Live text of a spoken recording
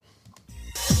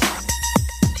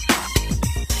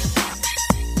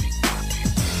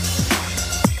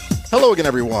Hello again,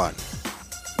 everyone.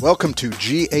 Welcome to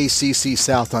GACC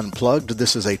South Unplugged.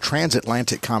 This is a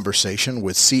transatlantic conversation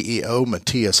with CEO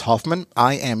Matthias Hoffmann.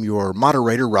 I am your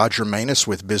moderator, Roger Manus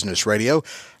with Business Radio.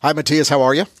 Hi, Matthias. How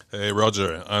are you? Hey,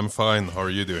 Roger. I'm fine. How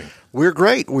are you doing? We're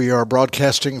great. We are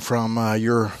broadcasting from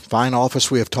your fine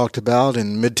office we have talked about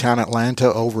in Midtown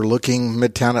Atlanta, overlooking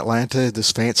Midtown Atlanta,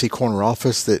 this fancy corner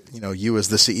office that, you as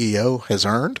the CEO has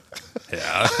earned.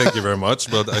 Yeah, thank you very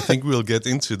much. But I think we'll get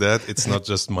into that. It's not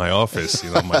just my office.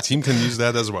 My team can use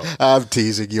that as well. I'm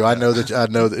teasing you. I know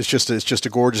that it's just a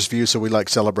gorgeous view, so we like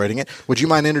celebrating it. Would you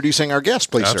mind introducing our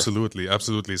guest, please, Absolutely, sir?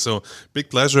 Absolutely. So, big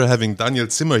pleasure having Daniel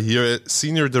Zimmer here,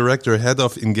 Senior Director, Head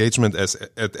of Engagement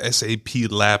at SAP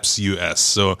Labs US.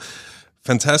 So,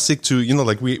 fantastic to,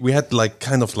 we had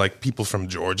people from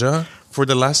Georgia for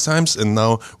the last times, and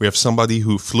now we have somebody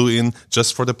who flew in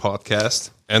just for the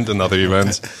podcast and another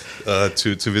event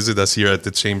to visit us here at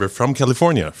the Chamber from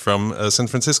California, from San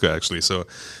Francisco, actually. So,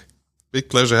 big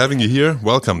pleasure having you here.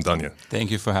 Welcome, Daniel.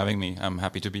 Thank you for having me. I'm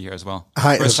happy to be here as well.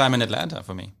 Hi, First time in Atlanta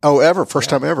for me. Oh, ever? First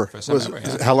time ever? First time ever,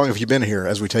 yeah. How long have you been here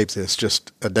as we tape this?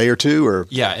 Just a day or two? Or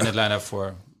Yeah, in Atlanta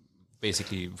for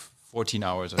basically 14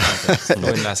 hours or something.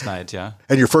 Flew in last night, yeah.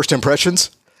 And your first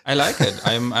impressions? I like it.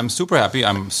 I'm super happy.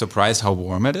 I'm surprised how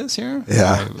warm it is here.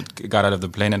 Yeah. I got out of the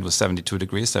plane, it was 72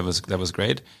 degrees. That was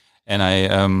great. And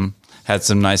I had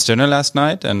some nice dinner last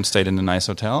night and stayed in a nice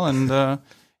hotel. And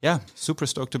super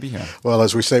stoked to be here. Well,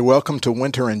 as we say, welcome to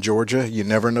winter in Georgia. You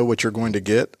never know what you're going to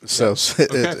get. So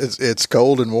it's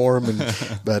cold and warm,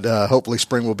 but hopefully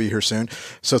spring will be here soon.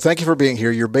 So thank you for being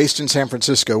here. You're based in San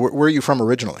Francisco. Where are you from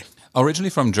originally? Originally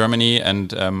from Germany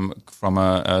and from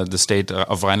the state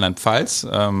of Rheinland-Pfalz.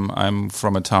 I'm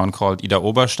from a town called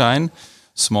Idar-Oberstein,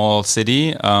 small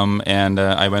city, and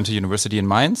I went to university in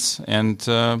Mainz. And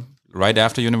right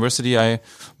after university, I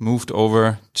moved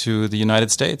over to the United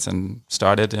States and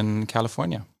started in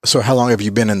California. So how long have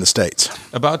you been in the States?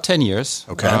 About 10 years.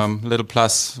 Okay. Little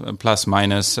plus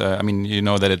minus. You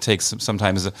know that it takes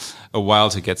sometimes a while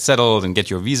to get settled and get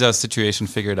your visa situation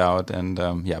figured out. And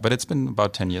but it's been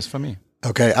about 10 years for me.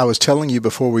 Okay, I was telling you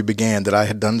before we began that I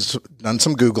had done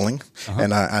some Googling,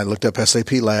 and I looked up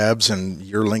SAP Labs and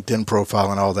your LinkedIn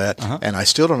profile and all that, and I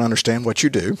still don't understand what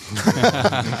you do.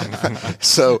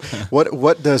 So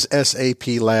what does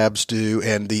SAP Labs do?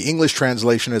 And the English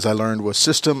translation, as I learned, was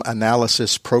System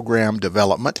Analysis Program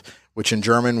Development, which in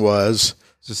German was?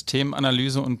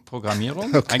 Systemanalyse und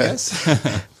Programmierung, okay. I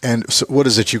guess. And so what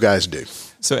is it you guys do?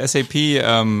 So SAP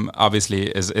obviously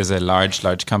is a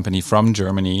large company from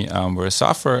Germany. We're a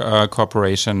software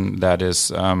corporation that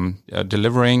is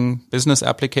delivering business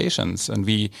applications, and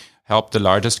we help the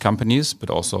largest companies, but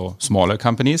also smaller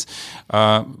companies,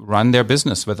 run their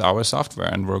business with our software.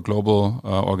 And we're a global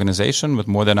organization with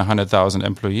more than 100,000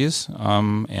 employees,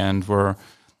 and we're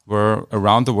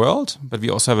around the world, but we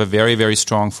also have a very, very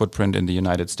strong footprint in the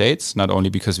United States, not only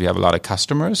because we have a lot of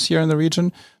customers here in the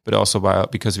region, but also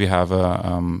because we have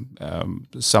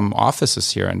some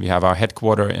offices here, and we have our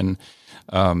headquarter in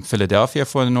Philadelphia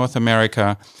for North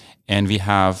America, and we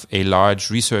have a large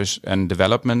research and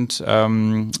development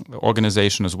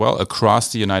organization as well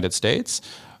across the United States,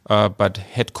 but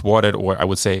headquartered, or I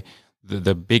would say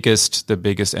the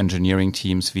biggest engineering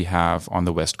teams we have on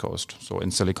the West Coast, so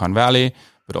in Silicon Valley,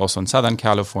 but also in Southern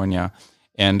California.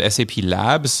 And SAP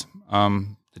Labs,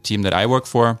 the team that I work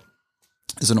for,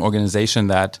 is an organization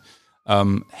that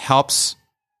helps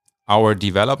our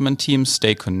development teams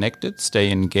stay connected,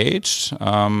 stay engaged,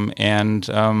 and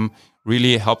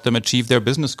really help them achieve their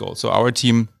business goals. So our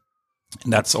team,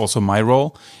 and that's also my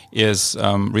role, is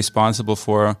responsible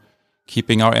for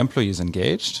keeping our employees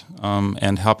engaged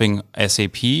and helping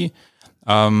SAP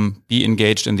be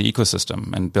engaged in the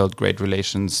ecosystem and build great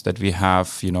relations that we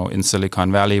have, in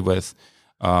Silicon Valley with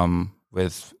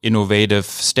innovative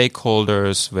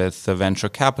stakeholders, with the venture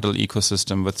capital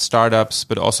ecosystem, with startups,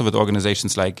 but also with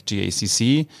organizations like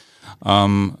GACC,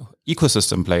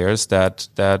 ecosystem players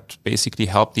that basically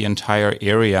help the entire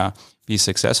area be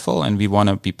successful. And we want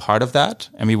to be part of that,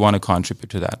 and we want to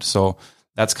contribute to that. So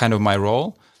that's kind of my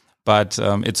role. But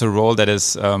it's a role that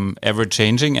is ever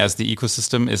changing, as the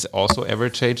ecosystem is also ever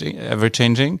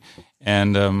changing.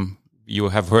 And you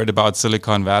have heard about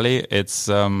Silicon Valley. It's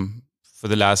for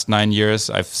the last 9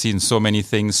 years, I've seen so many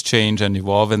things change and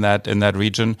evolve in that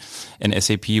region. And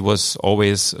SAP was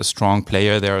always a strong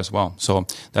player there as well. So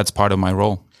that's part of my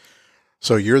role.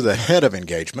 So you're the head of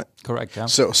engagement. Correct, yeah.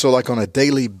 So like on a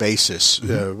daily basis,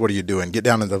 what are you doing? Get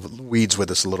down in the weeds with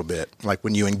us a little bit. Like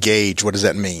when you engage, what does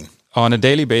that mean? On a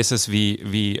daily basis,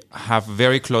 we have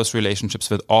very close relationships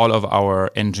with all of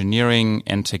our engineering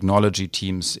and technology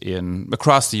teams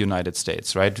across the United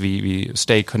States, right? We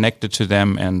stay connected to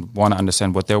them and want to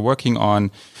understand what they're working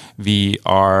on. We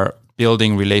are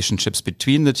building relationships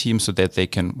between the teams so that they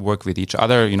can work with each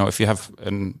other. If you have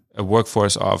a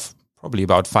workforce of probably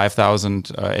about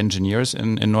 5,000 engineers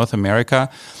in North America,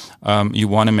 you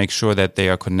want to make sure that they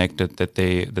are connected, that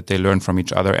they learn from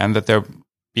each other, and that they're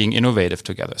being innovative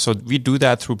together. So we do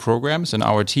that through programs in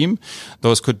our team.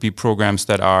 Those could be programs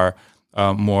that are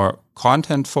more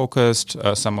content focused.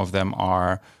 Some of them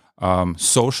are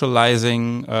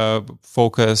socializing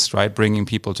focused, right? Bringing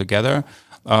people together.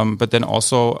 But then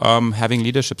also having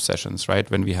leadership sessions,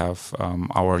 right? When we have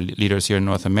our leaders here in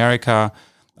North America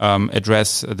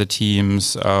address the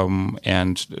teams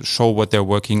and show what they're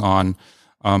working on.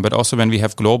 But also when we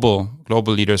have global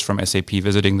leaders from SAP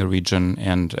visiting the region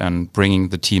and bringing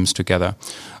the teams together.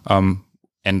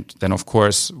 And then, of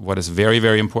course, what is very,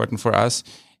 very important for us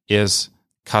is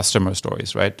customer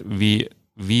stories, right? We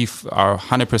are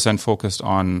 100% focused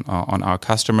on our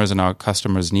customers and our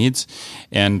customers' needs.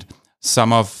 And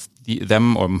some of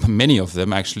them, or many of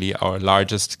them, actually, our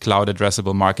largest cloud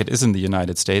addressable market is in the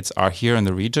United States, are here in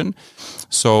the region.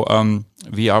 So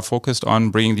we are focused on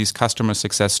bringing these customer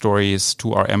success stories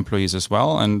to our employees as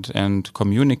well, and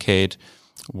communicate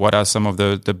what are some of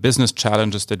the business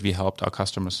challenges that we helped our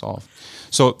customers solve.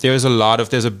 So there's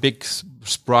a big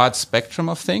broad spectrum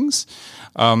of things.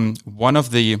 One of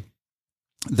the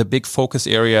big focus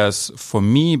areas for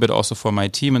me, but also for my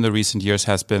team in the recent years,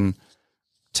 has been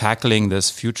tackling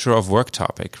this future of work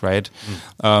topic, right?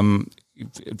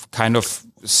 Kind of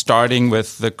starting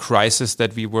with the crisis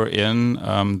that we were in,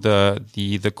 the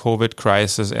COVID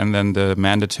crisis, and then the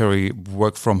mandatory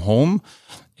work from home.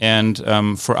 And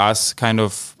for us, kind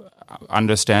of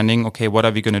understanding, okay, what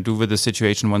are we going to do with the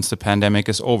situation once the pandemic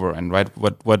is over? And right,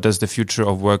 what does the future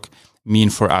of work mean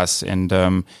for us? And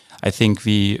I think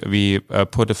we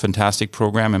put a fantastic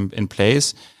program in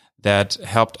place that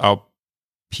helped our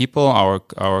people,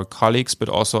 our colleagues, but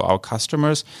also our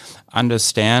customers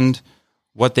understand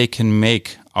what they can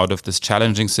make out of this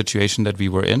challenging situation that we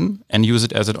were in, and use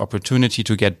it as an opportunity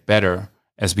to get better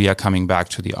as we are coming back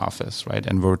to the office, right?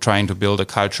 And we're trying to build a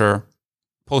culture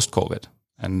post-COVID.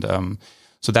 And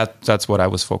so that's what I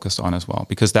was focused on as well,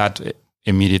 because that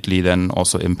immediately then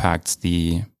also impacts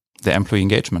the employee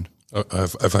engagement. I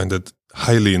find it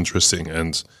highly interesting,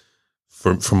 and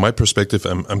from my perspective,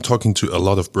 I'm talking to a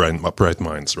lot of bright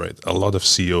minds, right? A lot of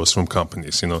CEOs from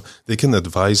companies. They can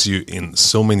advise you in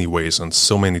so many ways on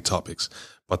so many topics.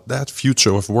 But that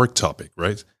future of work topic,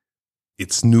 right?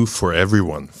 It's new for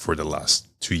everyone for the last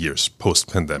 2 years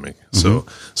post-pandemic. Mm-hmm.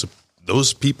 So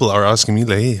those people are asking me,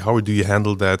 like, hey, how do you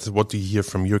handle that? What do you hear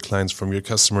from your clients, from your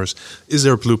customers? Is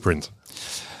there a blueprint?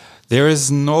 There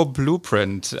is no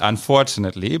blueprint,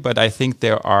 unfortunately, but I think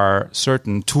there are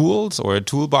certain tools or a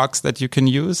toolbox that you can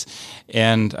use.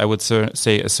 And I would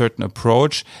say a certain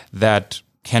approach that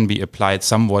can be applied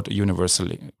somewhat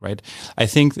universally, right? I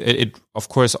think it of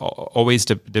course, always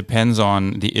depends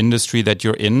on the industry that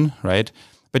you're in, right?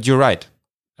 But you're right.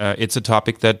 It's a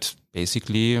topic that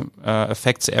basically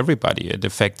affects everybody. It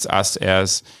affects us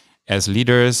as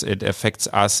leaders. It affects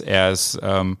us as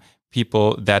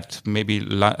people that maybe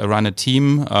run a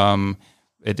team.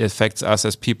 It affects us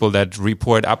as people that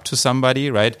report up to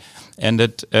somebody, right? And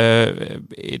it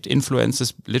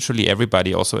influences literally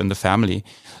everybody, also in the family.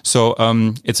 So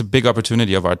it's a big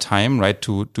opportunity of our time, right,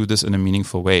 to do this in a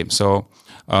meaningful way. So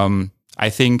I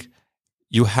think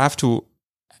you have to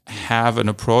have an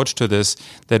approach to this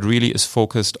that really is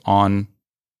focused on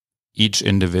each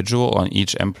individual, on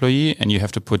each employee, and you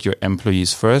have to put your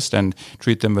employees first and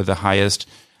treat them with the highest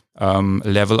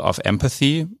level of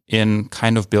empathy in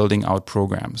kind of building out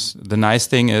programs. The nice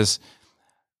thing is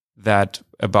that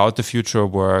about the future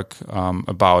of work,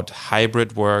 about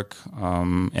hybrid work,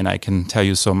 and I can tell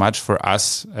you so much, for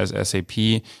us as SAP,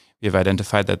 we have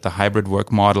identified that the hybrid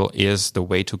work model is the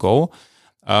way to go.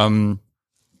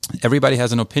 Everybody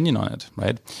has an opinion on it,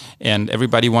 right? And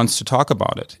everybody wants to talk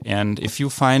about it. And if you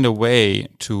find a way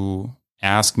to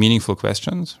ask meaningful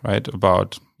questions, right,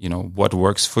 about, what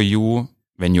works for you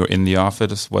when you're in the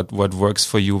office, what works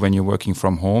for you when you're working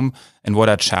from home, and what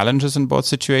are challenges in both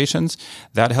situations,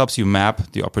 that helps you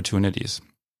map the opportunities.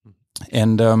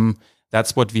 And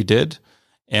that's what we did.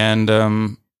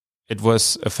 And it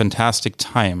was a fantastic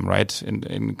time, right,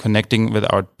 in connecting with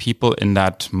our people in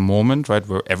that moment, right,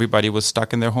 where everybody was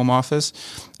stuck in their home office,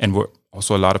 and where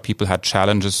also a lot of people had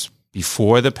challenges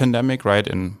before the pandemic, right,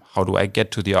 and how do I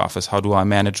get to the office? How do I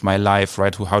manage my life,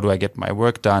 right? How do I get my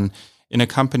work done in a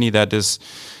company that is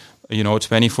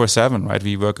 24/7, right?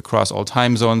 We work across all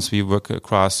time zones. We work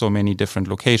across so many different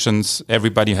locations.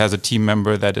 Everybody has a team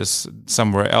member that is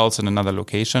somewhere else in another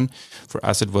location. For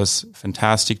us, it was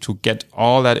fantastic to get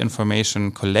all that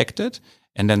information collected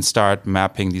and then start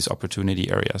mapping these opportunity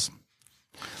areas.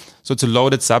 So it's a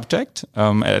loaded subject.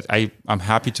 I'm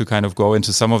happy to kind of go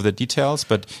into some of the details,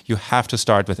 but you have to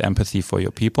start with empathy for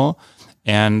your people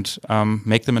and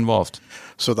make them involved.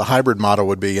 So the hybrid model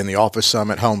would be in the office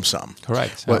some, at home some.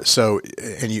 Correct. Well, so,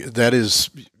 that is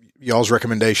y'all's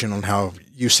recommendation on how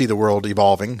you see the world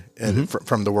evolving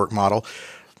from the work model.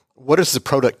 What is the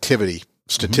productivity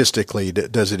statistically?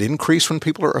 Does it increase when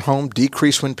people are at home,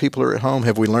 decrease when people are at home?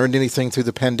 Have we learned anything through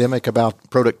the pandemic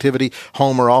about productivity,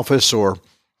 home or office, or?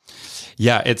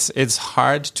 Yeah, it's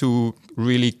hard to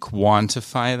really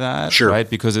quantify that, sure, right?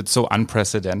 Because it's so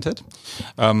unprecedented.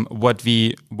 What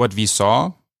we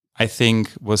saw, I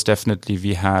think, was definitely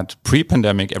we had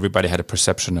pre-pandemic. Everybody had a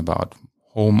perception about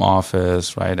home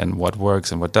office, right, and what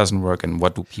works and what doesn't work, and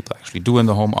what do people actually do in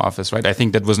the home office, right? I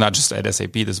think that was not just at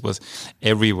SAP; this was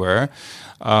everywhere.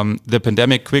 The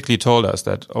pandemic quickly told us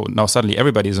that now suddenly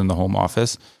everybody's in the home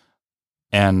office,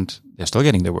 and they're still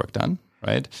getting their work done.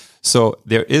 Right. So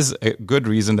there is a good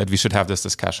reason that we should have this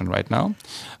discussion right now.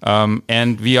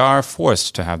 And we are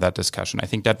forced to have that discussion. I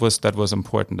think that was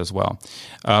important as well.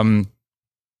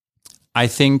 I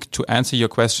think to answer your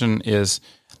question is,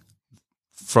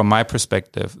 from my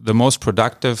perspective, the most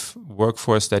productive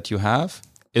workforce that you have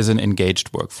is an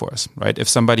engaged workforce, right? If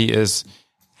somebody is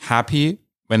happy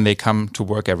when they come to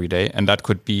work every day, and that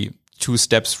could be 2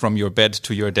 steps from your bed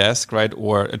to your desk, right?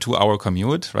 Or a 2-hour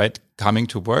commute, right? Coming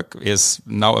to work is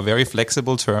now a very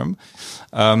flexible term.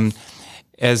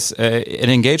 As an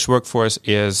engaged workforce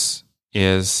is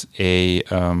a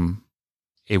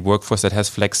workforce that has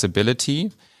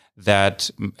flexibility,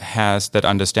 that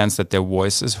understands that their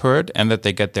voice is heard and that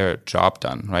they get their job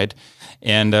done, right?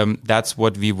 And that's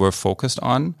what we were focused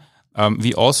on.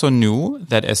 We also knew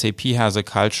that SAP has a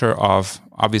culture of,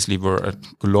 obviously we're a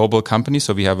global company,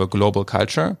 so we have a global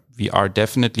culture. We are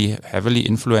definitely heavily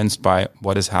influenced by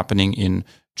what is happening in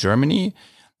Germany.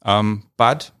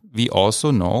 But we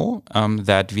also know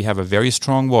that we have a very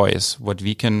strong voice, that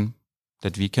we can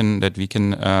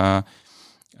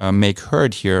make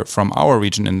heard here from our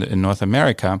region in North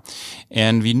America.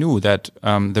 And we knew that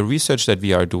the research that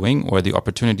we are doing, or the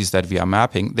opportunities that we are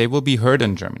mapping, they will be heard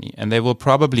in Germany, and they will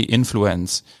probably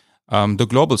influence the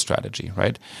global strategy,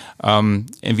 right? And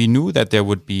we knew that there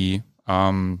would be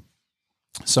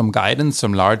some guidance,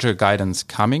 some larger guidance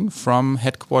coming from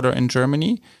headquarter in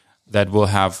Germany that will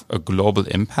have a global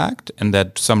impact, and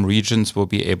that some regions will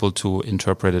be able to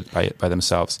interpret it by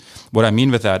themselves. What I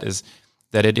mean with that is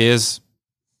that it is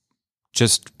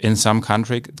just in some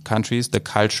countries, the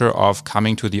culture of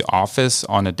coming to the office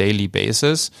on a daily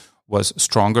basis was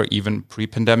stronger even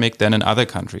pre-pandemic than in other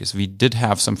countries. We did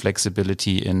have some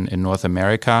flexibility in North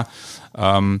America,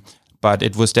 but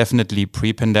it was definitely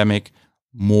pre-pandemic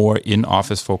more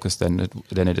in-office focused than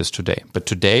it is today. But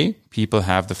today, people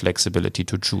have the flexibility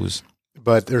to choose.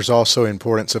 But there's also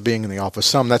importance of being in the office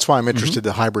some. That's why I'm interested in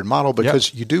the hybrid model,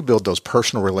 because you do build those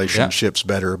personal relationships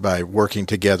better by working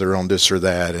together on this or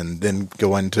that, and then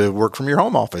going to work from your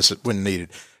home office when needed.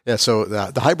 Yeah, so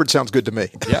the hybrid sounds good to me.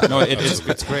 Yeah, no,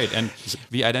 it's great. And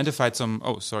we identified some,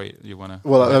 you want to?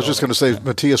 Well, I was just going to say,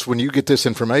 Matthias, when you get this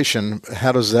information,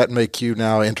 how does that make you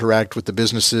now interact with the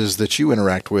businesses that you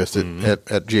interact with at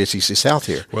GACC South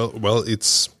here? Well,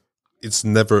 it's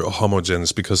never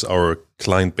homogeneous because our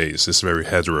client base is very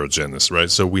heterogeneous,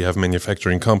 right? So we have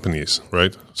manufacturing companies,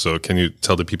 right? So can you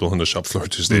tell the people on the shop floor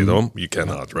to stay at home? You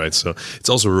cannot, right? So it's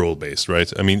also role-based,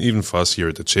 right? I mean, even for us here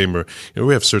at the chamber,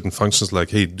 we have certain functions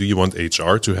like, hey, do you want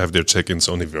HR to have their check-ins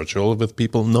only virtual with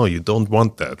people? No, you don't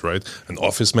want that, right? An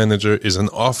office manager is an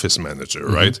office manager,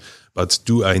 right? But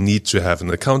do I need to have an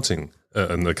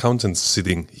accountant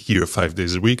sitting here 5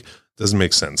 days a week? Doesn't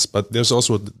make sense. But there's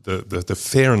also the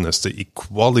fairness, the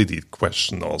equality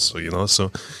question also,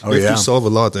 so we have to solve a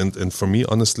lot. And for me,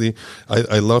 honestly,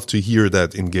 I love to hear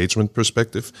that engagement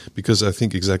perspective, because I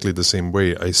think exactly the same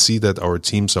way. I see that our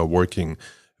teams are working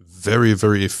very,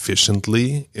 very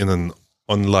efficiently in an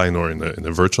online or in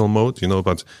a virtual mode,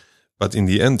 but in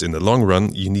the end, in the long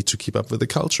run, you need to keep up with the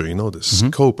culture, the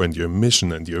scope and your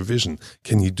mission and your vision.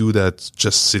 Can you do that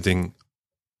just sitting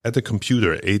at a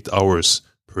computer 8 hours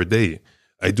per day?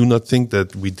 I do not think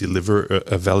that we deliver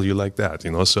a value like that,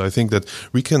 So I think that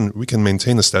we can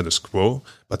maintain a status quo,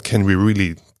 but can we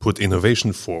really put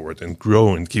innovation forward and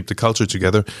grow and keep the culture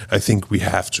together? I think we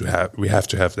have to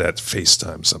have that face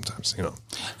time sometimes,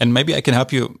 And maybe I can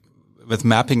help you with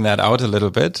mapping that out a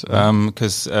little bit,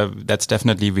 because that's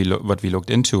definitely what we looked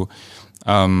into.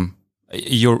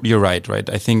 You're right.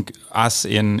 I think us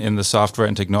in the software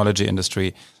and technology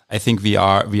industry, I think we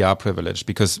are privileged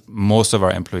because most of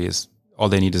our employees, all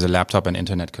they need is a laptop and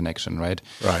internet connection, right?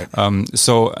 Right.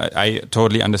 So I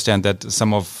totally understand that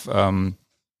some of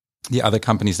the other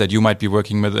companies that you might be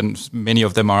working with, and many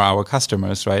of them are our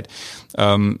customers, right?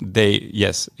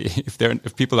 If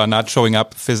people are not showing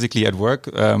up physically at work,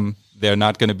 they're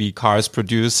not going to be cars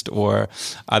produced or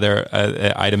other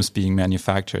items being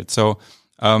manufactured. So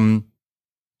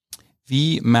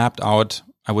we mapped out,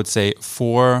 I would say,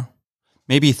 3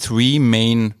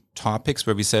 main topics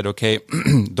where we said, okay,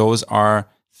 those are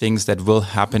things that will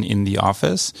happen in the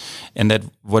office and that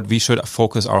what we should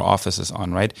focus our offices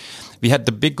on, right? We had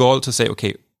the big goal to say,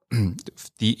 okay,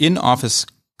 the in-office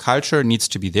culture needs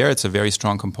to be there. It's a very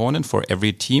strong component for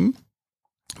every team,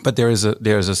 but there is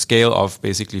a scale of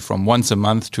basically from once a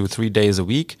month to 3 days a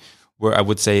week where I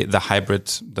would say the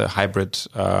hybrid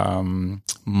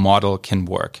model can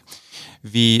work.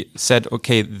 We said,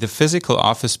 okay, the physical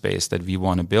office space that we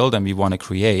want to build and we want to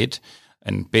create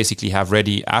and basically have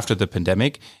ready after the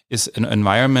pandemic is an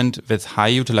environment with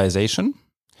high utilization,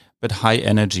 but high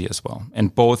energy as well.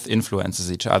 And both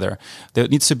influences each other. There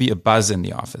needs to be a buzz in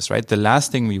the office, right? The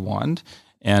last thing we want,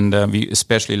 and we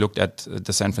especially looked at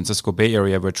the San Francisco Bay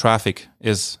Area where traffic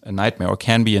is a nightmare or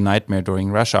can be a nightmare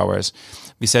during rush hours.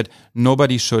 We said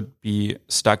nobody should be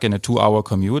stuck in a 2-hour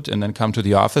commute and then come to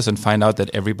the office and find out that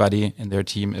everybody in their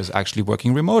team is actually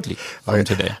working remotely from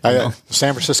today.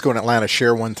 San Francisco and Atlanta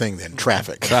share one thing then,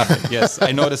 traffic. Traffic, yes.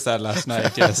 I noticed that last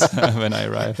night, yes, when I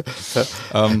arrived.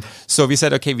 So we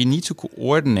said, okay, we need to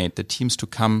coordinate the teams to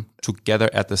come together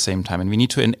at the same time. And we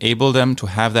need to enable them to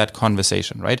have that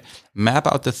conversation, right? Map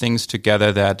out the things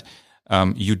together that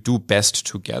you do best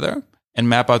together. And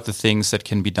map out the things that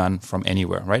can be done from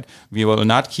anywhere, right? We will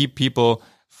not keep people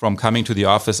from coming to the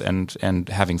office and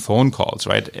having phone calls,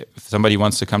 right? If somebody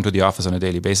wants to come to the office on a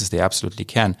daily basis, they absolutely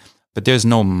can. But there's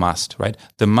no must, right?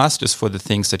 The must is for the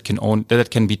things that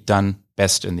can be done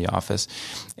best in the office.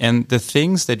 And the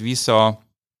things that we saw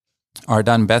are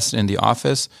done best in the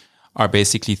office are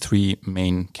basically 3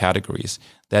 main categories.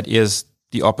 That is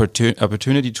the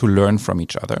opportunity to learn from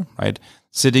each other, right?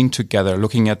 Sitting together,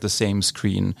 looking at the same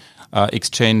screen,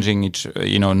 exchanging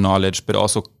knowledge, but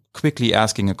also quickly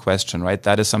asking a question, right?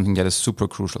 That is something that is super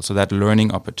crucial. So that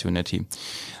learning opportunity.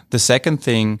 The second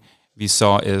thing we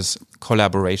saw is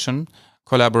collaboration.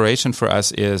 Collaboration for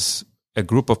us is a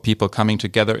group of people coming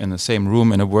together in the same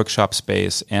room in a workshop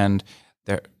space, and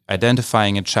they're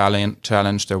identifying a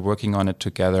challenge, they're working on it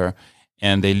together,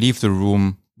 and they leave the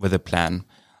room with a plan.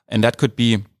 And that could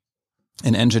be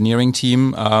an engineering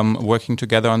team working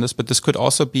together on this, but this could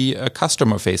also be a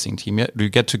customer-facing team. You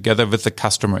get together with the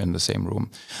customer in the same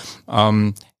room.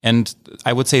 And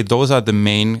I would say those are the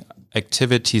main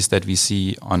activities that we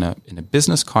see in a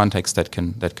business context that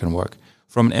can work.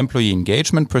 From an employee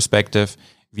engagement perspective,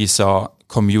 we saw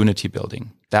community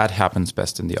building. That happens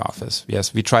best in the office.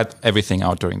 Yes, we tried everything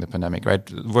out during the pandemic, right?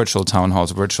 Virtual town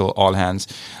halls, virtual all hands,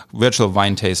 virtual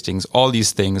wine tastings, all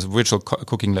these things, virtual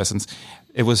cooking lessons.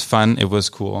 It was fun, it was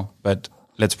cool, but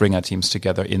let's bring our teams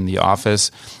together in the office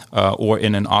or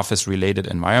in an office-related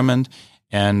environment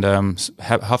and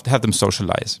have them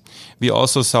socialize. We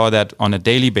also saw that on a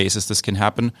daily basis, this can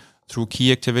happen through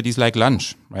key activities like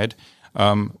lunch, right?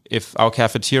 If our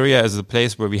cafeteria is the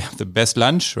place where we have the best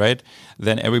lunch, right,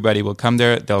 then everybody will come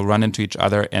there, they'll run into each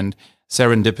other, and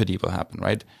serendipity will happen,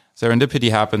 right?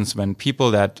 Serendipity happens when people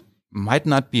that might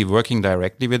not be working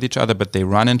directly with each other, but they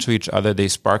run into each other, they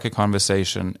spark a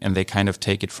conversation, and they kind of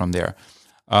take it from there.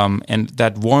 And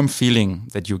that warm feeling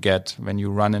that you get when you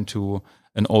run into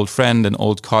an old friend, an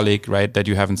old colleague, right, that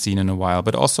you haven't seen in a while,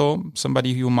 but also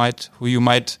somebody who you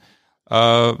might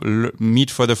meet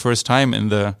for the first time in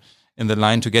the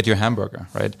line to get your hamburger,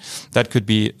 right? That could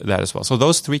be that as well. So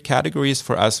those 3 categories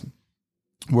for us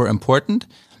were important.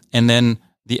 And then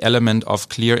the element of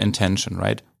clear intention,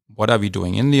 right? What are we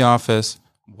doing in the office?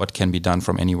 What can be done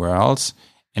from anywhere else?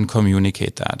 And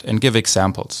communicate that and give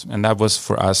examples. And that was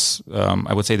for us,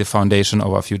 I would say, the foundation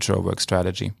of our future of work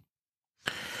strategy.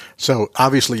 So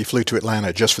obviously you flew to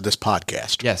Atlanta just for this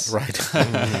podcast. Yes. Right.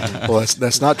 Well,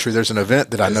 that's not true. There's an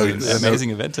event that I know. An amazing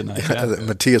event tonight. Yeah. That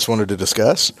Matthias wanted to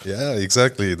discuss. Yeah,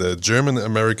 exactly. The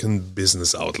German-American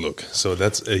Business Outlook. So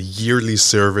that's a yearly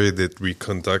survey that we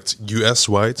conduct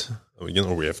US-wide.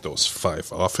 We have those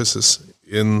 5 offices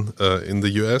in the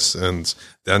US, and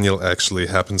Daniel actually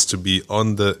happens to be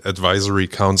on the advisory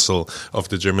council of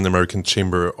the German American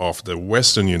Chamber of the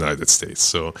Western United States.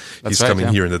 So he's coming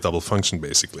here in a double function,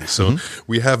 basically. So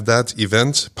we have that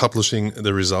event publishing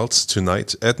the results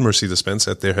tonight at Mercedes-Benz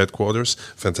at their headquarters.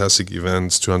 Fantastic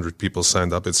event, 200 people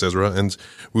signed up, etc. And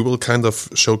we will kind of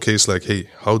showcase like, hey,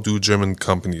 how do German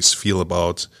companies feel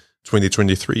about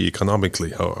 2023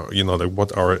 economically? How, like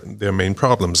what are their main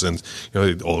problems? And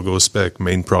it all goes back.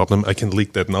 Main problem, I can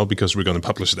leak that now because we're going to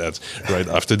publish that right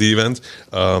after the event,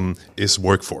 is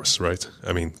workforce, right?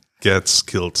 I mean, get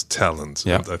skilled talent.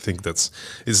 Yeah. And I think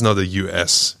it's not a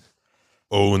US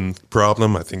own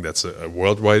problem. I think that's a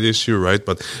worldwide issue, right?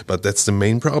 But that's the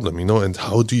main problem, and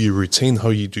how do you retain, how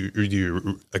do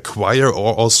you acquire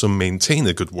or also maintain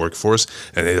a good workforce?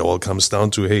 And it all comes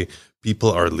down to, hey,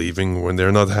 people are leaving when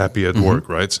they're not happy at work,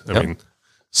 right? I mean,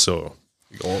 so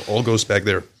it all goes back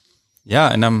there.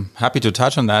 Yeah, and I'm happy to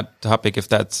touch on that topic if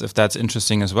that's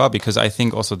interesting as well, because I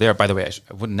think also there, by the way,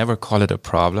 I would never call it a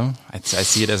problem. I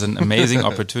see it as an amazing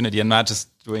opportunity. I'm not just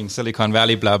doing Silicon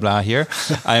Valley blah blah here.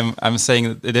 I'm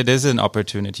saying that it is an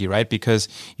opportunity, right? Because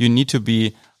you need to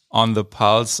be on the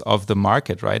pulse of the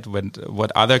market, right? When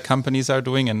what other companies are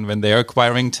doing, and when they're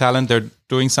acquiring talent, they're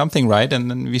doing something right,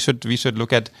 and then we should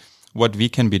look at what we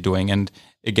can be doing. And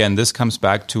again, this comes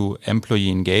back to employee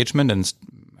engagement and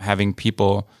having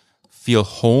people feel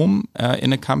home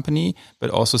in a company, but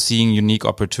also seeing unique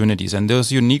opportunities. And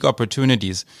those unique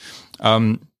opportunities,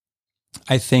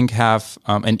 I think have,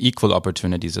 and equal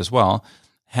opportunities as well,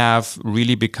 have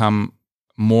really become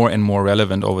more and more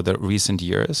relevant over the recent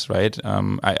years, right?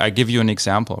 I give you an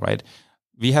example, right?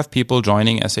 We have people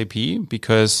joining SAP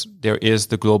because there is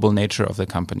the global nature of the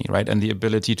company, right? And the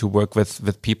ability to work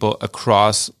with people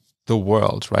across the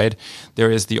world, right?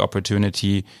 There is the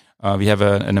opportunity. We have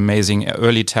an amazing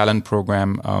early talent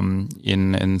program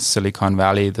in Silicon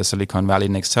Valley, the Silicon Valley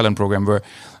Next Talent program, where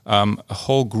a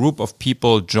whole group of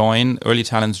people early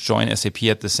talents join SAP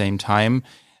at the same time.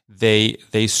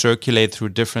 They circulate through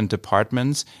different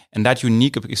departments, and that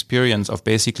unique experience of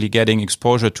basically getting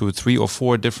exposure to 3 or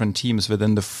 4 different teams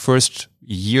within the first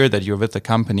year that you're with the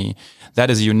company, that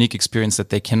is a unique experience that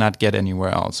they cannot get anywhere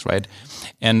else, right?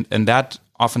 And that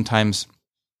oftentimes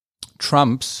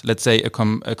trumps, let's say, a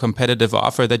competitive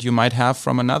offer that you might have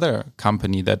from another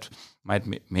company that might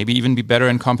maybe even be better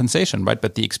in compensation, right?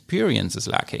 But the experience is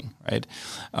lacking, right?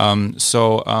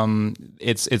 So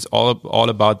it's all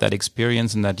about that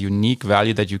experience and that unique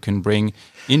value that you can bring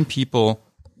in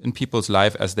people's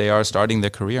life as they are starting their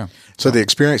career. So the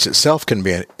experience itself can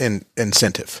be an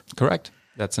incentive. Correct.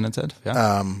 That's an incentive.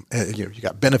 Yeah. You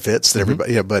got benefits that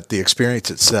everybody, but the experience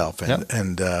itself,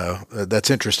 and that's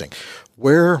interesting.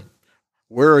 Where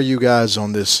are you guys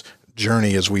on this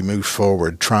journey as we move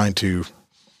forward, trying to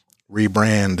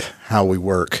rebrand how we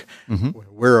work?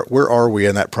 Where are we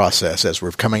in that process as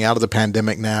we're coming out of the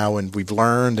pandemic now, and we've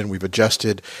learned and we've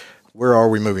adjusted? Where are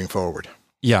we moving forward?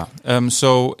 Yeah.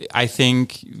 So I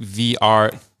think we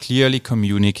are clearly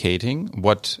communicating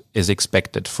what is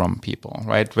expected from people,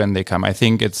 right? When they come, I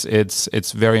think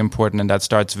it's very important, and that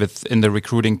starts with in the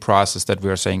recruiting process that we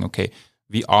are saying, okay,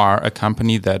 we are a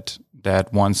company that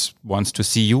wants to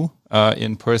see you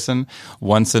in person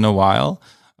once in a while.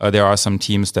 There are some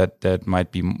teams that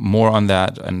might be more on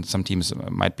that, and some teams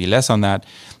might be less on that.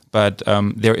 But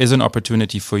there is an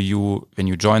opportunity for you when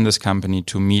you join this company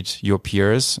to meet your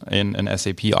peers in an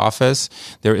SAP office.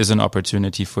 There is an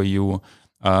opportunity for you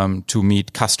to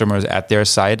meet customers at their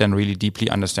site and really deeply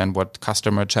understand what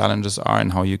customer challenges are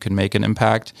and how you can make an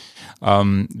impact.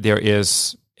 There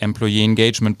is employee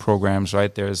engagement programs,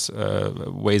 right? There's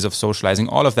ways of socializing.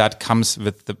 All of that comes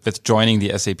with joining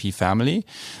the SAP family.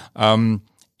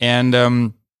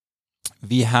 And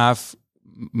we have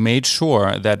made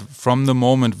sure that from the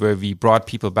moment where we brought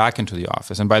people back into the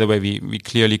office, and by the way, we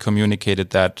clearly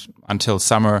communicated that until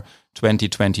summer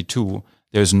 2022,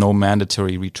 there's no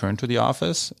mandatory return to the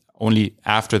office. Only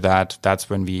after that, that's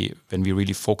when we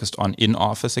really focused on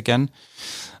in-office again.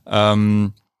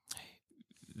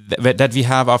 That we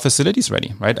have our facilities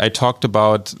ready, right? I talked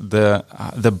about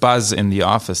the buzz in the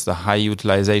office, the high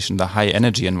utilization, the high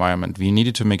energy environment. We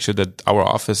needed to make sure that our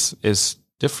office is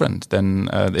different than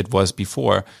it was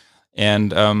before.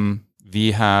 And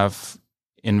we have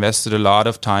invested a lot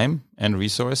of time and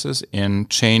resources in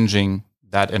changing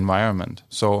that environment.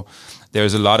 So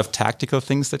there's a lot of tactical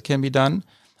things that can be done.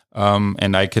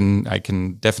 And I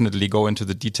can definitely go into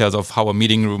the details of how a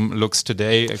meeting room looks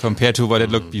today compared to what it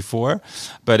looked before.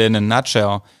 But in a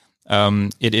nutshell,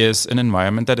 it is an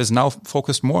environment that is now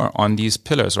focused more on these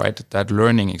pillars, right? That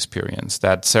learning experience,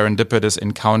 that serendipitous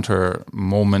encounter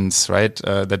moments, right?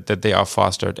 That they are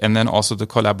fostered, and then also the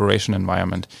collaboration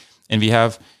environment. And we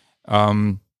have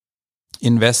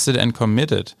invested and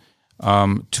committed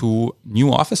to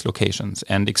new office locations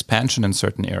and expansion in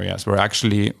certain areas. We're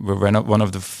one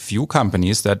of the few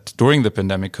companies that during the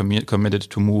pandemic committed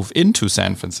to move into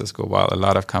San Francisco, while a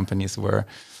lot of companies were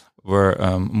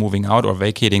moving out or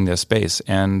vacating their space.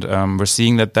 And we're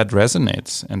seeing that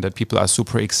resonates and that people are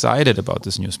super excited about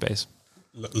this new space.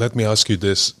 Let me ask you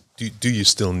this. Do you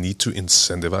still need to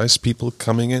incentivize people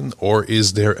coming in, or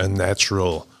is there a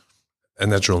natural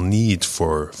need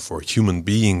for human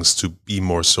beings to be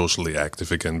more socially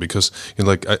active again? Because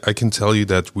I can tell you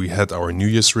that we had our New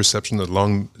Year's reception, a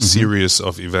long series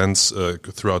of events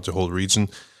throughout the whole region,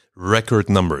 record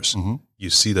numbers. You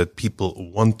see that people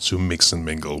want to mix and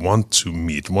mingle, want to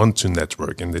meet, want to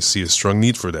network, and they see a strong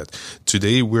need for that.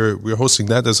 Today we're hosting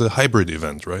that as a hybrid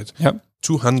event, right? Yep.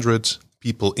 200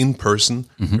 people in person,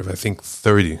 with I think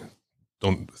 30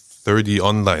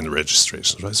 online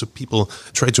registrations, right? So people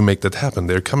try to make that happen.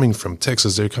 They're coming from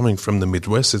Texas, they're coming from the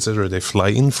Midwest, etc. They fly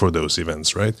in for those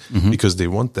events, right? Because they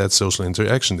want that social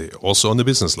interaction. They also on the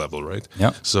business level, right?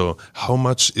 Yeah. So how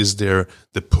much is there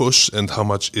the push and how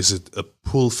much is it a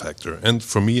pull factor? And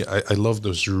for me, I love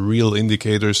those real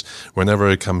indicators. Whenever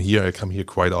I come here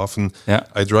quite often. Yeah.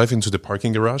 I drive into the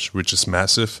parking garage, which is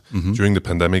massive during the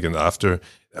pandemic and after.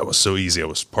 That was so easy. I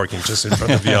was parking just in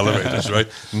front of the elevators, right?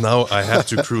 Now I have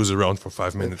to cruise around for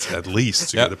 5 minutes at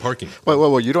least to get a parking.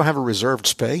 Well, you don't have a reserved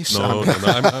space? No.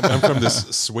 I'm from this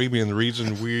Swabian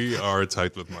region. We are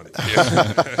tight with money.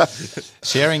 Yeah.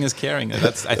 Sharing is caring.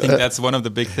 I think that's one of the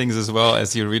big things as well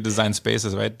as you redesign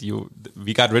spaces, right?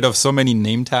 We got rid of so many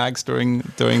name tags during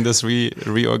this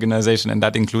reorganization, and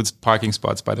that includes parking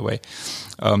spots, by the way.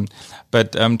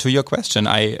 But to your question,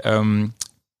 I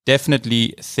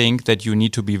definitely think that you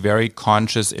need to be very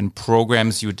conscious in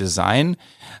programs you design,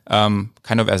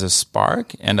 kind of as a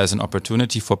spark and as an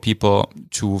opportunity for people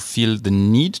to feel the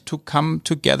need to come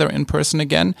together in person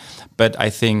again. But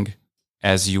I think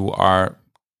as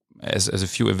a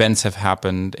few events have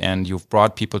happened and you've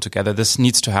brought people together, this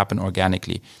needs to happen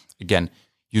organically. Again,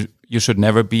 you should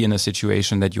never be in a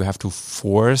situation that you have to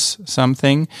force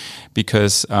something,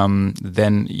 because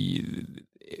then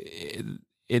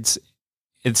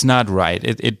it's not right.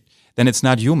 Then it's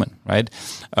not human, right?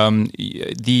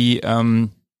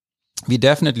 We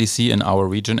definitely see in our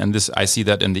region, and I see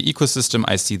that in the ecosystem.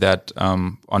 I see that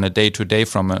on a day-to-day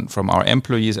from our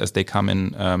employees as they come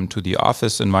in to the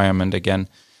office environment again,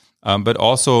 but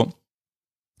also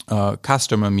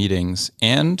customer meetings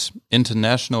and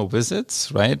international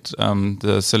visits, right?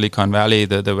 The Silicon Valley,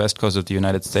 the west coast of the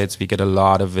United States, we get a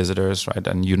lot of visitors, right?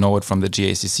 And you know it from the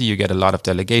GACC, you get a lot of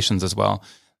delegations as well.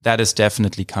 That is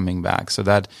definitely coming back. So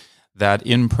that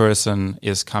in person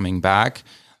is coming back.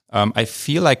 I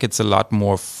feel like it's a lot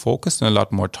more focused and a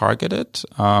lot more targeted.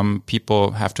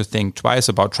 People have to think twice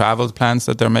about travel plans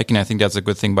that they're making. I think that's a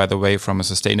good thing, by the way, from a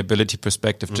sustainability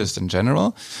perspective, just in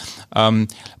general.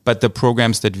 But the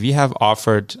programs that we have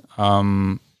offered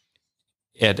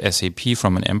at SAP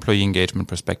from an employee engagement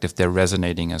perspective, they're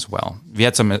resonating as well. We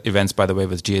had some events, by the way,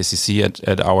 with GACC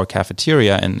at our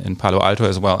cafeteria in Palo Alto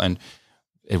as well, and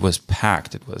it was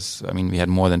packed. We had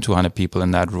more than 200 people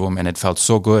in that room, and it felt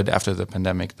so good after the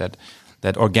pandemic that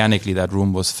organically that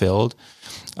room was filled.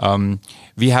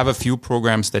 We have a few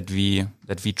programs that we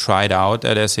tried out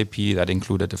at SAP that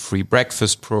included a free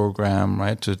breakfast program,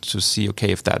 right? To see,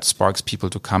 okay, if that sparks people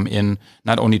to come in,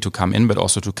 not only to come in, but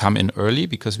also to come in early,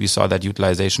 because we saw that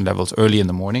utilization levels early in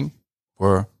the morning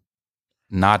were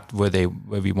not where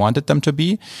we wanted them to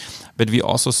be. But we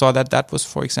also saw that was,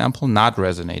 for example, not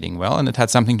resonating well. And it had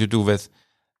something to do with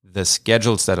the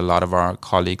schedules that a lot of our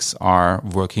colleagues are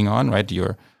working on, right?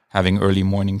 You're having early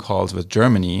morning calls with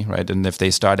Germany, right? And if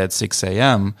they start at 6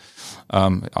 a.m.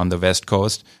 On the West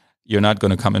Coast, you're not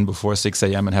going to come in before 6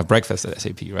 a.m. and have breakfast at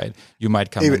SAP, right? You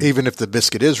might come even if the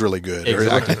biscuit is really good.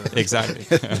 Exactly.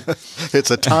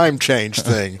 It's a time change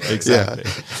thing. Exactly.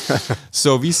 Yeah.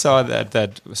 So we saw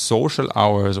that social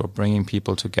hours or bringing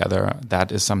people together,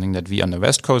 that is something that we on the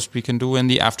West Coast, we can do in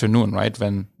the afternoon, right?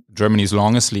 When Germany's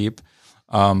long asleep,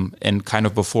 and kind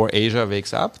of before Asia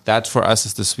wakes up. That for us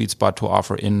is the sweet spot to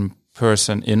offer in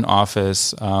person, in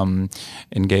office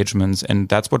engagements, and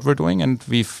that's what we're doing. And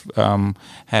we've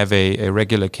have a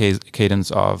regular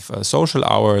cadence of social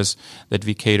hours that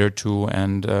we cater to,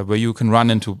 and where you can run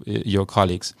into your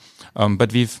colleagues.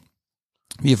 But we've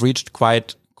reached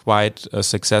quite quite a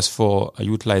successful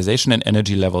utilization and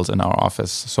energy levels in our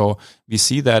office. So we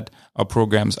see that our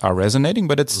programs are resonating,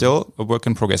 but it's still a work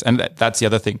in progress. And that's the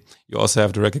other thing. You also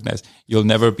have to recognize you'll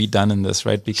never be done in this,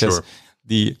 right? Because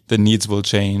the needs will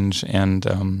change. And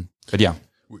but yeah.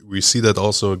 We see that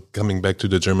also coming back to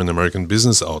the German American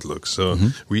business outlook. So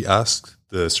we asked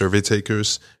the survey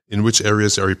takers, in which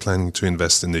areas are you planning to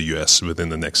invest in the US within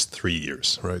the next 3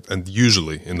 years, right? And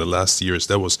usually in the last years,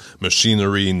 that was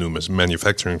machinery, new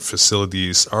manufacturing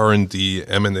facilities, R&D,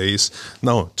 M&As.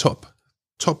 Now, top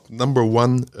number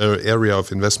one area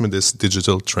of investment is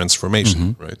digital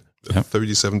transformation, right?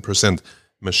 37%.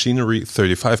 Machinery,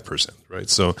 35%, right?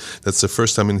 So that's the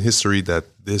first time in history that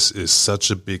this is such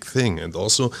a big thing. And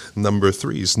also number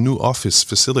 3 is new office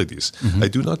facilities. I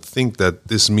do not think that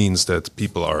this means that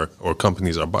people are, or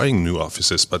companies are buying new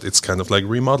offices, but it's kind of like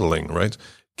remodeling, right?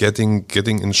 Getting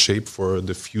in shape for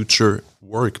the future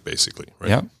work, basically, right?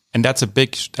 Yeah. And that's a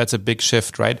big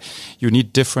shift, right? You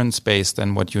need different space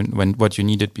than what you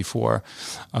needed before.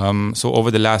 So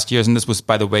over the last years, and this was,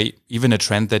 by the way, even a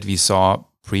trend that we saw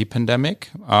pre-pandemic,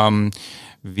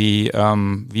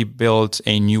 we built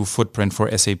a new footprint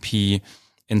for SAP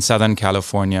in Southern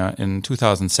California in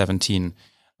 2017.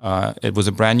 It was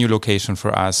a brand new location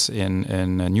for us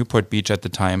in Newport Beach at the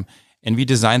time, and we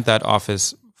designed that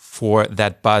office for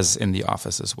that buzz in the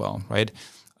office as well, right?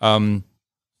 And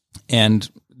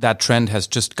that trend has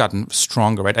just gotten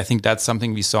stronger, right? I think that's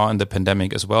something we saw in the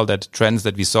pandemic as well, that trends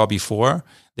that we saw before,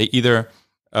 they either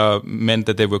meant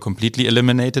that they were completely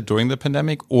eliminated during the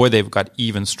pandemic, or they've got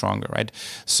even stronger, right?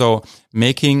 So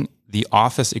making the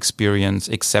office experience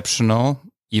exceptional,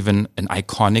 even an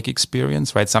iconic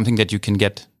experience, right? Something that you can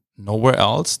get nowhere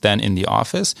else than in the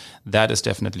office, that is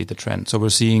definitely the trend. So we're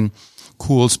seeing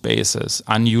cool spaces,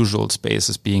 unusual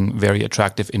spaces being very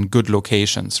attractive in good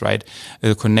locations, right?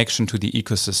 A connection to the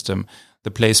ecosystem,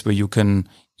 the place where you can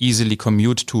easily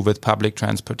commute to with public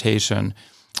transportation,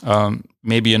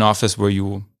 maybe an office where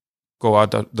you go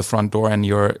out the front door and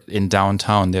you're in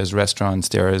downtown. There's restaurants,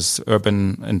 there is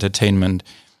urban entertainment,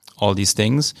 all these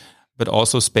things, but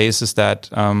also spaces that,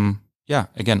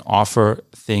 again, offer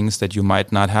things that you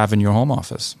might not have in your home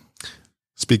office.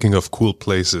 Speaking of cool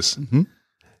places,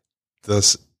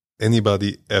 does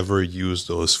anybody ever use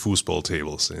those foosball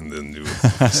tables in the new?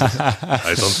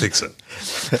 I don't think so.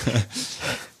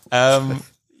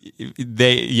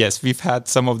 Yes, we've had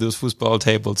some of those foosball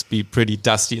tables be pretty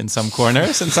dusty in some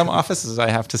corners in some offices, I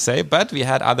have to say, but we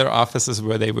had other offices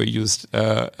where they were used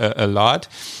a lot.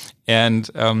 And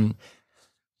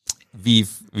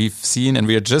we've seen, and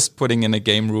we are just putting in a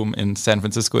game room in San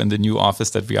Francisco in the new office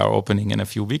that we are opening in a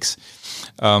few weeks,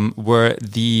 where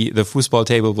the foosball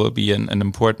table will be an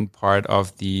important part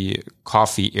of the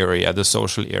coffee area, the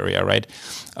social area, right?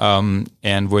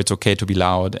 And where it's okay to be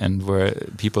loud and where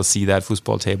people see that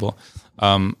foosball table.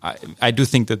 I do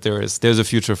think that there's a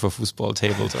future for foosball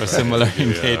tables or similar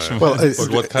engagement. Well,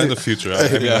 but what kind of future? I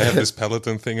mean, I have this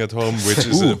Peloton thing at home, which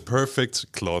is a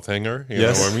perfect cloth hanger. You know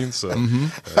what I mean? So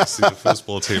I see the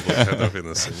foosball table kind of in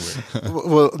the same way.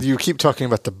 Well, you keep talking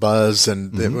about the buzz,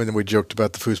 and when we joked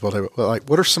about the foosball table, well, like,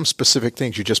 what are some specific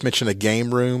things? You just mentioned a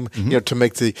game room. You know, to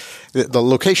make the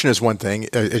location is one thing,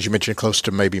 as you mentioned, close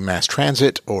to maybe mass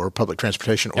transit or public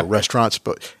transportation or restaurants,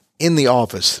 but in the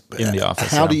office,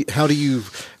 how do you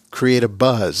create a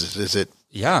buzz? Is it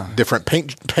different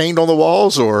paint on the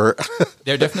walls, or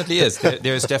there definitely is.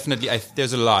 There's definitely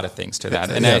there's a lot of things to that,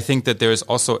 and I think that there is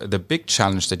also the big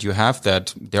challenge that you have,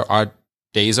 that there are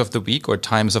days of the week or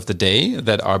times of the day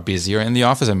that are busier in the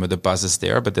office and where the buzz is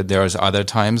there, but that there's other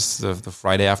times, the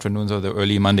Friday afternoons or the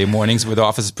early Monday mornings, where the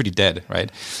office is pretty dead,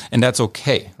 right? And that's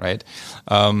okay, right?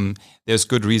 There's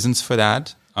good reasons for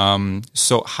that.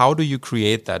 So how do you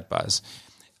create that buzz?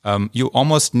 You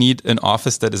almost need an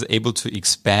office that is able to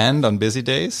expand on busy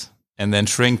days and then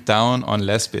shrink down on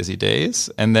less busy days.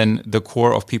 And then the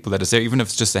core of people that is there, even if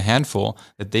it's just a handful,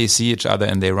 that they see each other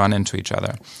and they run into each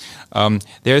other.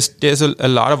 There's a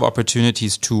lot of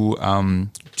opportunities to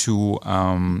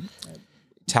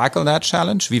tackle that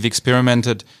challenge. We've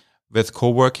experimented with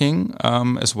co-working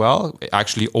as well,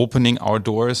 actually opening our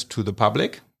doors to the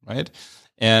public, right?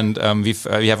 And we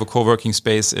have a co-working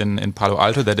space in Palo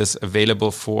Alto that is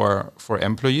available for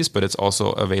employees, but it's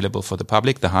also available for the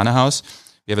public, the Hana House.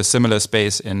 We have a similar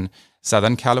space in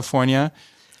Southern California.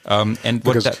 And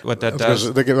what that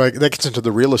does... That gets into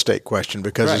the real estate question,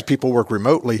 because as people work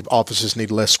remotely, offices need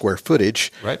less square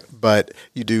footage. Right. But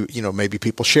you do, maybe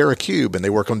people share a cube and they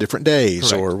work on different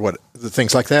days. Correct. Or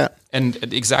things like that.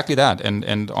 And exactly that.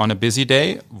 And on a busy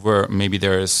day where maybe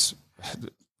there's,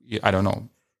 I don't know,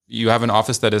 you have an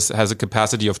office that has a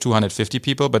capacity of 250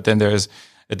 people, but then there's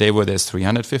a day where there's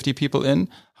 350 people in.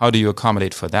 How do you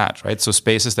accommodate for that, right? So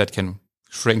spaces that can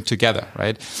shrink together,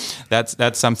 right?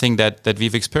 That's something that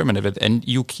we've experimented with. And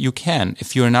you can,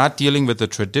 if you're not dealing with the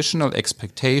traditional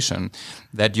expectation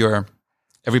that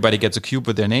everybody gets a cube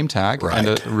with their name tag and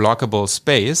a lockable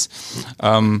space,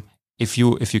 if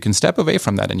you can step away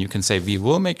from that and you can say, we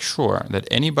will make sure that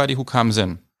anybody who comes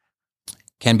in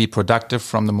can be productive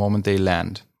from the moment they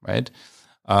land, right?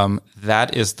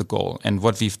 That is the goal. And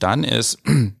what we've done is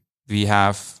we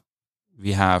have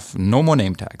no more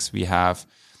name tags. We have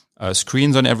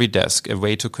screens on every desk, a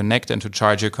way to connect and to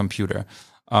charge your computer,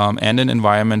 and an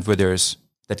environment where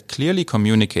that clearly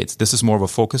communicates this is more of a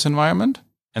focus environment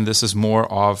and this is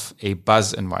more of a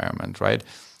buzz environment, right?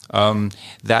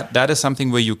 That is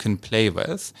something where you can play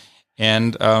with.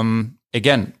 And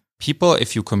again, people,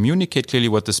 if you communicate clearly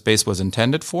what the space was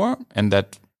intended for, and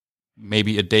that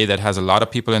maybe a day that has a lot of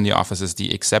people in the office is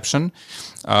the exception,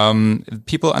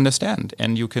 people understand,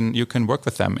 and you can work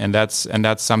with them, and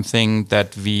that's something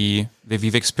that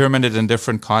we've experimented in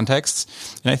different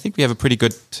contexts, and I think we have a pretty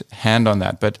good hand on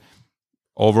that. But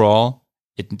overall,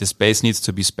 the space needs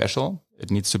to be special, it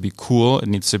needs to be cool, it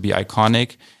needs to be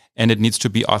iconic, and it needs to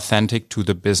be authentic to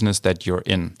the business that you're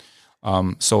in.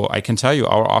 So I can tell you,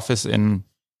 our office in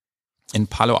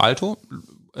Palo Alto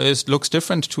looks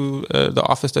different to the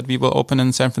office that we will open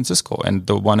in San Francisco, and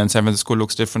the one in San Francisco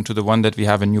looks different to the one that we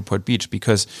have in Newport Beach,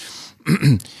 because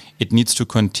it needs to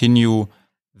continue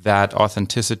that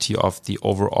authenticity of the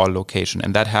overall location,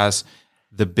 and that has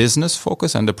the business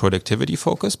focus and the productivity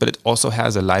focus, but it also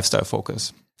has a lifestyle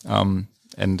focus.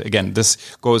 And again, this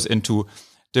goes into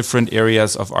different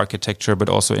areas of architecture, but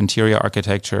also interior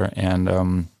architecture,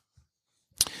 and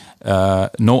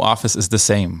no office is the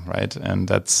same, right? And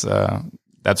that's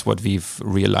what we've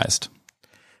realized.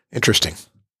 Interesting.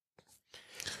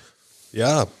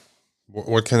 Yeah.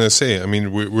 What can I say? I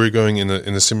mean, we're going in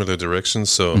a similar direction.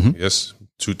 So yes,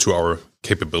 to our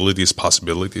capabilities,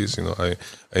 possibilities. I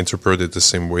interpret it the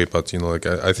same way. But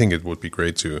I think it would be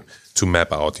great to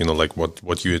map out. Like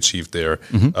what you achieved there.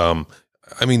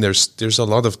 I mean, there's a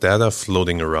lot of data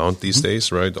floating around these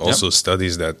days, right? Also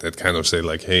studies that kind of say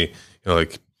like, hey,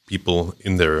 like people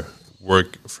in their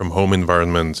work from home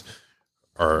environment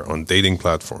are on dating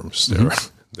platforms.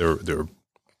 They're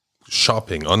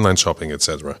shopping, online shopping,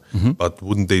 etc. But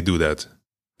wouldn't they do that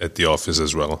at the office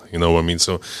as well? You know what I mean?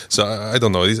 So I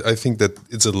don't know. I think that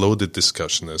it's a loaded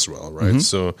discussion as well, right?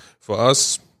 So for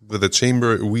us with the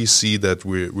chamber, we see that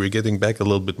we're getting back a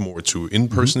little bit more to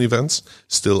in-person events.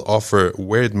 Still offer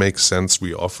where it makes sense.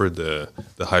 We offer the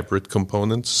hybrid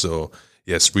component. So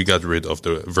yes, we got rid of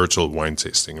the virtual wine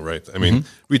tasting, right? I mean,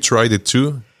 we tried it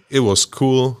too. It was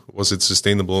cool. Was it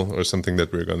sustainable or something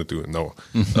that we're going to do? No.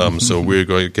 So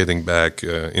we're getting back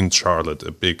in Charlotte,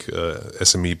 a big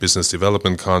SME business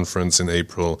development conference in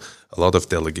April. A lot of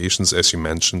delegations, as you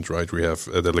mentioned, right? We have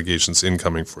delegations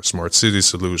incoming for smart city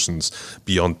solutions,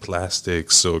 beyond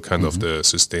plastics, so kind of the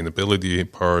sustainability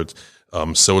part,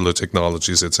 solar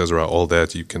technologies, etc. All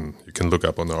that you can look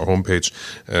up on our homepage,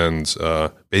 and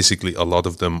basically a lot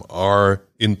of them are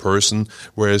in person.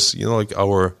 Whereas like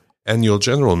our annual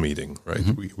general meeting, right?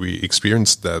 We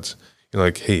experienced that.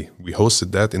 Like, hey, we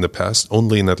hosted that in the past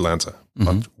only in Atlanta,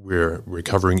 but we're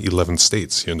covering 11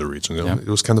 states here in the region. It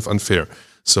was kind of unfair.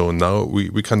 So now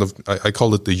we kind of, I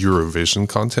call it the Eurovision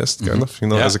contest, kind of,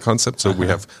 as a concept. So we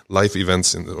have live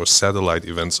events or satellite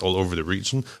events all over the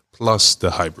region, plus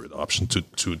the hybrid option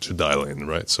to dial in,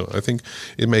 right? So I think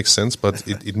it makes sense, but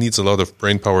it needs a lot of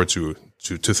brain power to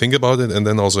think about it and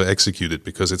then also execute it,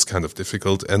 because it's kind of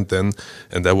difficult. And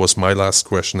that was my last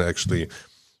question, actually.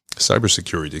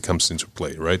 Cybersecurity comes into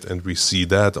play, right? And we see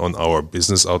that on our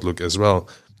business outlook as well.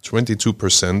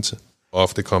 22%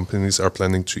 of the companies are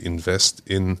planning to invest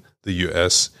in the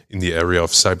US in the area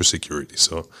of cybersecurity.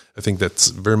 So I think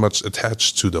that's very much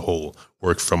attached to the whole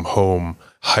work from home,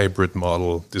 hybrid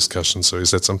model discussion. So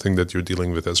is that something that you're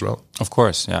dealing with as well? Of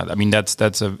course, yeah. I mean,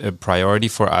 that's a priority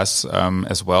for us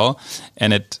as well.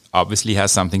 And it obviously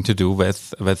has something to do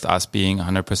with us being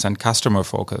 100% customer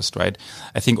focused, right?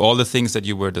 I think all the things that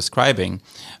you were describing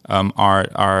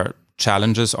are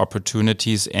challenges,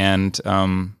 opportunities, and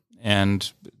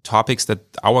topics that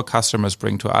our customers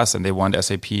bring to us, and they want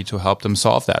SAP to help them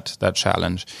solve that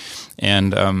challenge.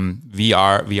 And we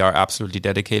are absolutely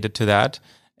dedicated to that.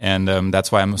 And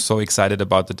that's why I'm so excited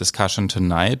about the discussion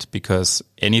tonight, because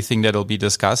anything that will be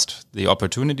discussed, the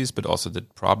opportunities, but also the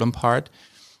problem part,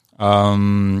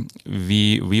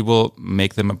 we will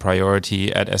make them a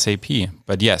priority at SAP.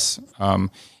 But yes,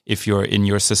 if you're in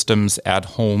your systems at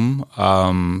home,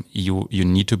 you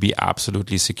need to be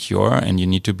absolutely secure, and you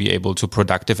need to be able to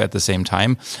productive at the same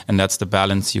time. And that's the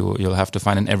balance you'll have to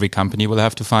find, and every company will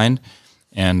have to find.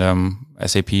 And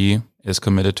SAP is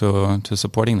committed to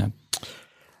supporting that.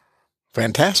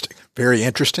 Fantastic. Very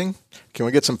interesting. Can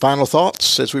we get some final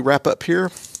thoughts as we wrap up here?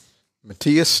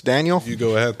 Matthias, Daniel? You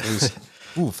go ahead, please.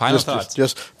 Final thoughts.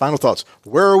 Just final thoughts.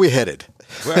 Where are we headed?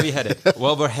 Where are we headed?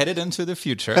 Well, we're headed into the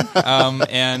future.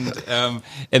 And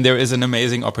there is an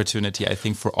amazing opportunity, I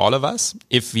think, for all of us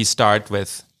if we start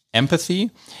with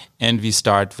empathy, and we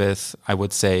start with, I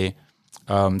would say,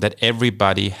 that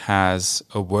everybody has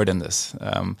a word in this.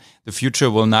 The future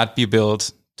will not be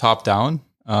built top down.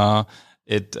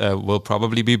 It will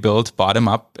probably be built bottom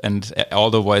up, and all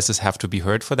the voices have to be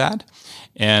heard for that.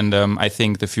 And I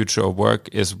think the future of work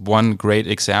is one great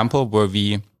example where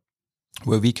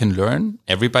we can learn.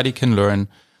 Everybody can learn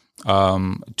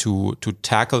to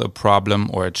tackle a problem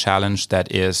or a challenge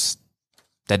that is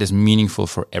meaningful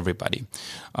for everybody.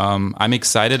 I'm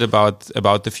excited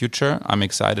about the future. I'm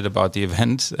excited about the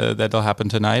event that'll happen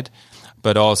tonight,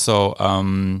 but also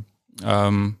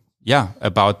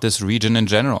about this region in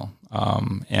general.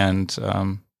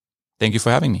 Thank you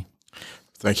for having me.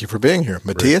 Thank you for being here.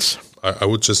 Matthias? I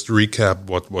would just recap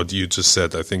what you just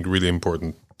said. I think really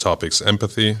important topics.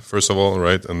 Empathy, first of all,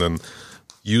 right? And then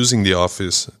using the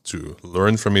office to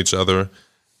learn from each other,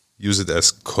 use it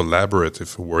as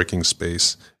collaborative working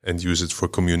space, and use it for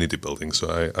community building.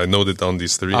 So I noted down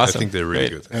these three. Awesome. I think they're really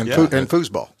good. And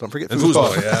foosball. Don't forget and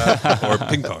foosball. Or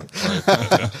ping pong.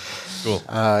 Right? Cool.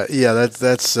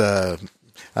 That's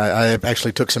I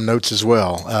actually took some notes as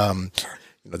well.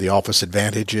 The office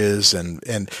advantages,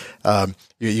 and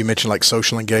you mentioned like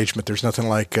social engagement. There's nothing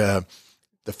like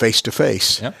the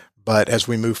face-to-face. Yep. But as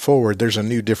we move forward, there's a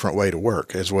new, different way to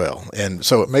work as well. And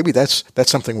so maybe that's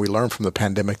something we learned from the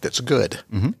pandemic that's good.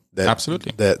 Mm-hmm.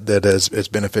 Absolutely. That is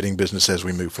benefiting business as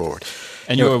we move forward.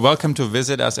 And you are welcome to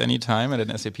visit us anytime at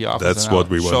an SAP office. That's what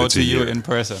we wanted show to to you hear. in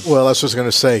person. Well, that's what I was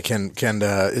going to say.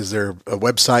 Is there a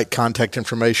website, contact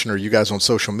information? Are you guys on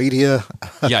social media?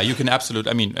 Yeah, you can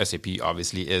absolutely. I mean, SAP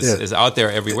obviously is out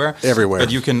there everywhere. Everywhere.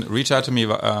 But you can reach out to me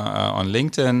on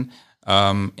LinkedIn.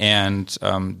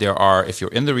 There are, if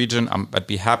you're in the region, I'd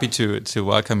be happy to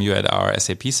welcome you at our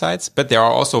SAP sites. But there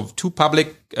are also 2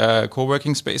 public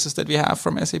co-working spaces that we have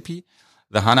from SAP.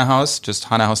 The HANA House, just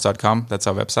hanahouse.com. That's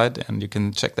our website, and you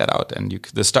can check that out. And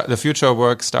the future of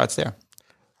work starts there.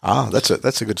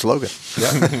 That's a good slogan.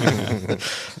 Yeah.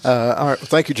 All right.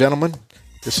 Thank you, gentlemen.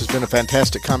 This has been a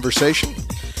fantastic conversation.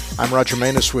 I'm Roger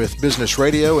Manus with Business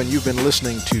Radio, and you've been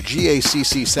listening to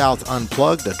GACC South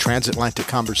Unplugged, a transatlantic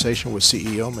conversation with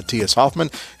CEO Matthias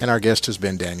Hoffmann, and our guest has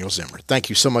been Daniel Zimmer. Thank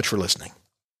you so much for listening.